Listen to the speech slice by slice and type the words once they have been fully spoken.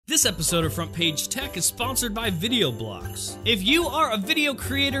This episode of Front Page Tech is sponsored by VideoBlocks. If you are a video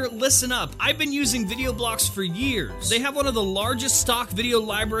creator, listen up. I've been using VideoBlocks for years. They have one of the largest stock video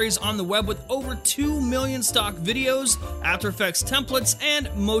libraries on the web with over 2 million stock videos, After Effects templates, and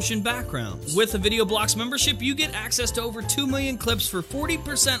motion backgrounds. With a VideoBlocks membership, you get access to over 2 million clips for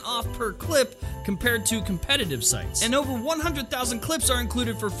 40% off per clip compared to competitive sites. And over 100,000 clips are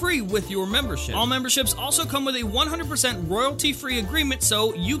included for free with your membership. All memberships also come with a 100% royalty-free agreement,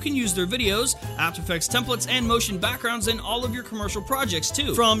 so you can use their videos, After Effects templates, and motion backgrounds in all of your commercial projects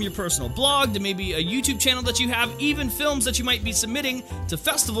too. From your personal blog to maybe a YouTube channel that you have, even films that you might be submitting to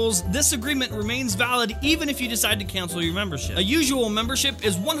festivals, this agreement remains valid even if you decide to cancel your membership. A usual membership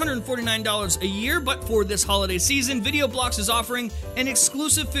is $149 a year, but for this holiday season, VideoBlocks is offering an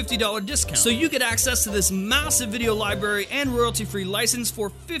exclusive $50 discount. So you get access to this massive video library and royalty-free license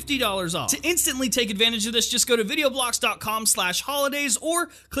for $50 off. To instantly take advantage of this, just go to videoblocks.com/holidays or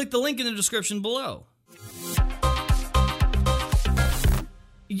click the link in the description below.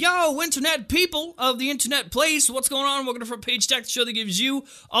 Yo, internet people of the internet place, what's going on? Welcome to Front Page Tech, the show that gives you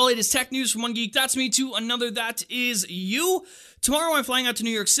all latest tech news from one geek, that's me, to another, that is you. Tomorrow I'm flying out to New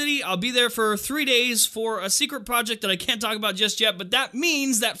York City. I'll be there for 3 days for a secret project that I can't talk about just yet, but that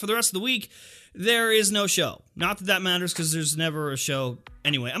means that for the rest of the week, there is no show. Not that that matters, because there's never a show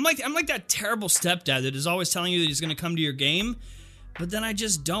anyway. I'm like that terrible stepdad that is always telling you that he's going to come to your game, but then I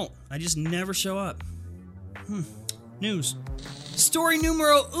just don't. I just never show up. News. Story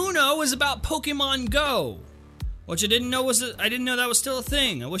numero uno is about Pokemon Go. What you didn't know was that I didn't know that was still a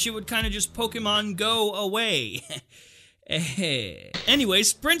thing. I wish it would kind of just Pokemon Go away. Anyway,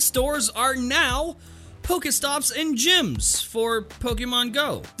 Sprint stores are now Pokestops and gyms for Pokemon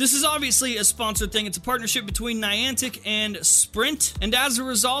Go. This is obviously a sponsored thing. It's a partnership between Niantic and Sprint, and as a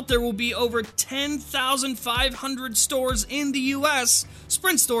result, there will be over 10,500 stores in the US,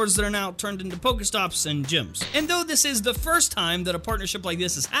 Sprint stores that are now turned into Pokestops and gyms. And though this is the first time that a partnership like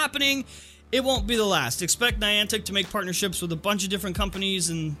this is happening, it won't be the last. Expect Niantic to make partnerships with a bunch of different companies,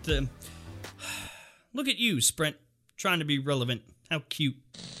 and look at you, Sprint, trying to be relevant. How cute.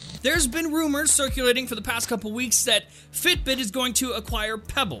 There's been rumors circulating for the past couple weeks that Fitbit is going to acquire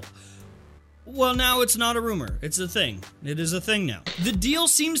Pebble. Well, now it's not a rumor. It's a thing. It is a thing now. The deal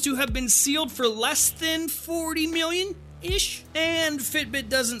seems to have been sealed for less than $40 million-ish, and Fitbit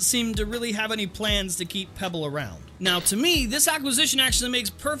doesn't seem to really have any plans to keep Pebble around. Now, to me, this acquisition actually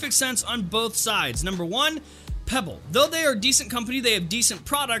makes perfect sense on both sides. Number one, Pebble. Though they are a decent company, they have decent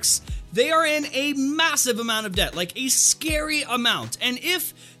products, they are in a massive amount of debt, like a scary amount. And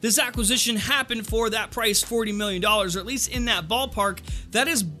if this acquisition happened for that price, $40 million, or at least in that ballpark, that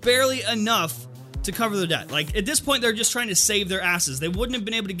is barely enough to cover the debt. Like, at this point, they're just trying to save their asses. They wouldn't have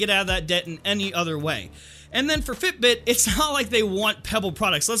been able to get out of that debt in any other way. And then for Fitbit, it's not like they want Pebble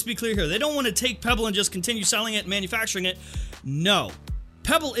products. Let's be clear here. They don't want to take Pebble and just continue selling it and manufacturing it. No.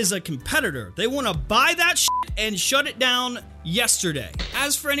 Pebble is a competitor. They want to buy that shit and shut it down yesterday.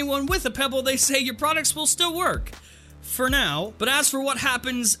 As for anyone with a Pebble, they say your products will still work. For now. But as for what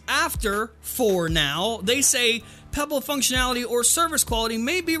happens after, for now, they say Pebble functionality or service quality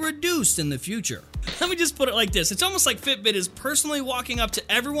may be reduced in the future. Let me just put it like this. It's almost like Fitbit is personally walking up to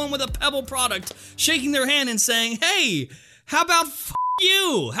everyone with a Pebble product, shaking their hand and saying, hey, how about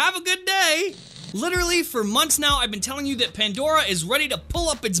you? Have a good day. Literally, for months now, I've been telling you that Pandora is ready to pull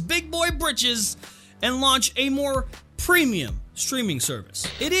up its big boy britches and launch a more premium streaming service.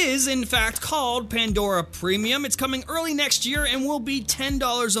 It is, in fact, called Pandora Premium. It's coming early next year and will be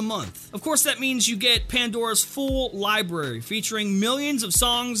 $10 a month. Of course, that means you get Pandora's full library, featuring millions of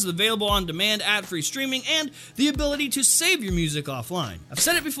songs available on demand, ad-free streaming, and the ability to save your music offline. I've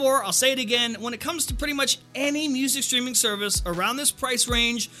said it before, I'll say it again, when it comes to pretty much any music streaming service around this price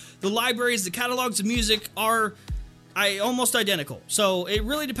range, the libraries, the catalogs of music are almost identical. So it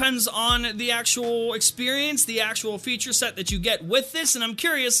really depends on the actual experience, the actual feature set that you get with this, and I'm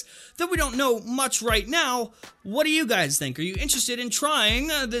curious, though we don't know much right now, what do you guys think? Are you interested in trying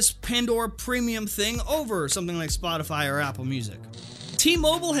this Pandora Premium thing over something like Spotify or Apple Music?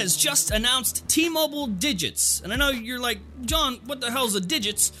 T-Mobile has just announced T-Mobile Digits, and I know you're like, John, what the hell's a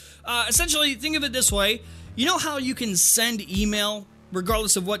Digits? Essentially, think of it this way. You know how you can send email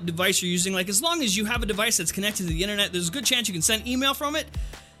regardless of what device you're using? Like, as long as you have a device that's connected to the internet, there's a good chance you can send email from it.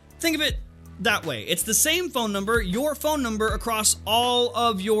 Think of it that way. It's the same phone number, your phone number, across all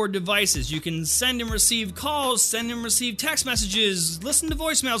of your devices. You can send and receive calls, send and receive text messages, listen to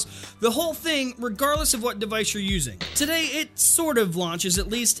voicemails, the whole thing, regardless of what device you're using. Today, it sort of launches, at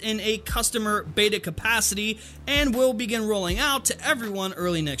least in a customer beta capacity, and will begin rolling out to everyone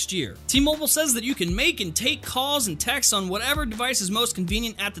early next year. T-Mobile says that you can make and take calls and texts on whatever device is most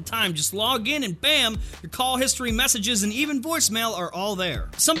convenient at the time. Just log in and bam, your call history, messages, and even voicemail are all there.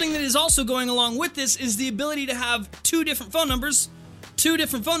 Something that is also going along with this is the ability to have two different phone numbers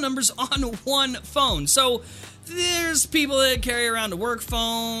on one phone. So there's people that carry around a work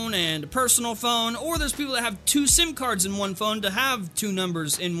phone and a personal phone, or there's people that have two SIM cards in one phone to have two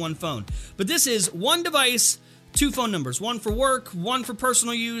numbers in one phone. But this is one device, two phone numbers, one for work, one for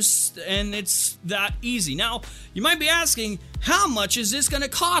personal use, and it's that easy. Now, you might be asking, how much is this going to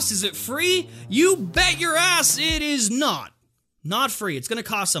cost? Is it free? You bet your ass it is not. Not free. It's going to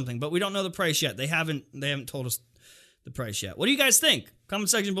cost something, but we don't know the price yet. They haven't told us the price yet. What do you guys think? Comment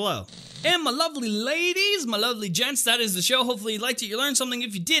section below. And my lovely ladies, my lovely gents, that is the show. Hopefully you liked it, you learned something.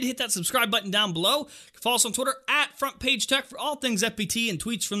 If you did, hit that subscribe button down below. You can follow us on Twitter at Front Page Tech for all things FPT and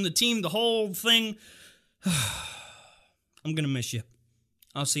tweets from the team, the whole thing. I'm going to miss you.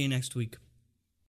 I'll see you next week.